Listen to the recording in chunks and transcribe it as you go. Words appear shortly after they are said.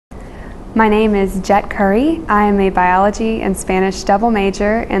My name is Jet Curry. I am a biology and Spanish double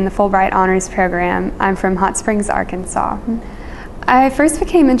major in the Fulbright Honors Program. I'm from Hot Springs, Arkansas. I first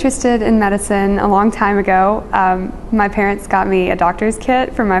became interested in medicine a long time ago. My parents got me a doctor's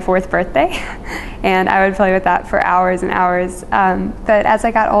kit for my 4th birthday, and I would play with that for hours and hours. But as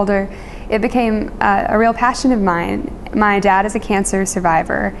I got older, it became a real passion of mine. My dad is a cancer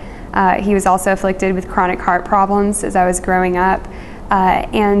survivor. He was also afflicted with chronic heart problems as I was growing up.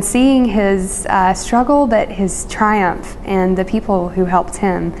 And seeing his struggle, but his triumph, and the people who helped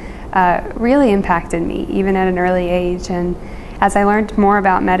him really impacted me, even at an early age. And as I learned more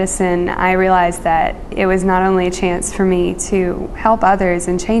about medicine, I realized that it was not only a chance for me to help others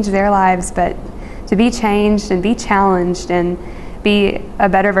and change their lives, but to be changed and be challenged and be a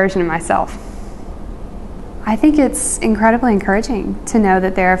better version of myself. I think it's incredibly encouraging to know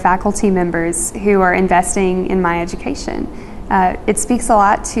that there are faculty members who are investing in my education. It speaks a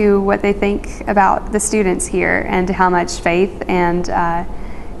lot to what they think about the students here and to how much faith and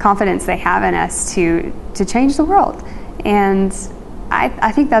confidence they have in us to change the world. And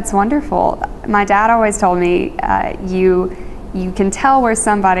I think that's wonderful. My dad always told me, you can tell where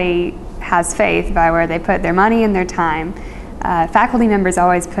somebody has faith by where they put their money and their time. Faculty members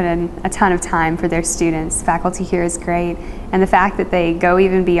always put in a ton of time for their students. Faculty here is great, and the fact that they go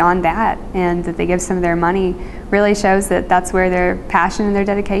even beyond that and that they give some of their money really shows that that's where their passion and their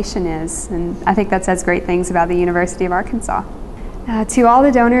dedication is. And I think that says great things about the University of Arkansas. To all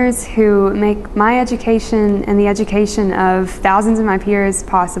the donors who make my education and the education of thousands of my peers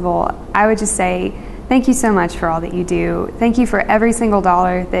possible, I would just say thank you so much for all that you do. Thank you for every single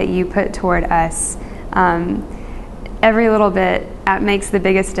dollar that you put toward us. Every little bit makes the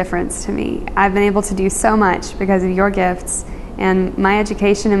biggest difference to me. I've been able to do so much because of your gifts, and my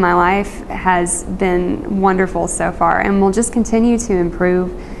education in my life has been wonderful so far and will just continue to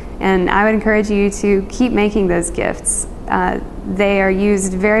improve. And I would encourage you to keep making those gifts. They are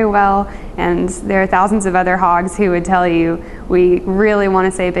used very well, and there are thousands of other hogs who would tell you we really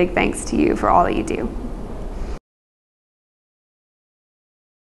want to say a big thanks to you for all that you do.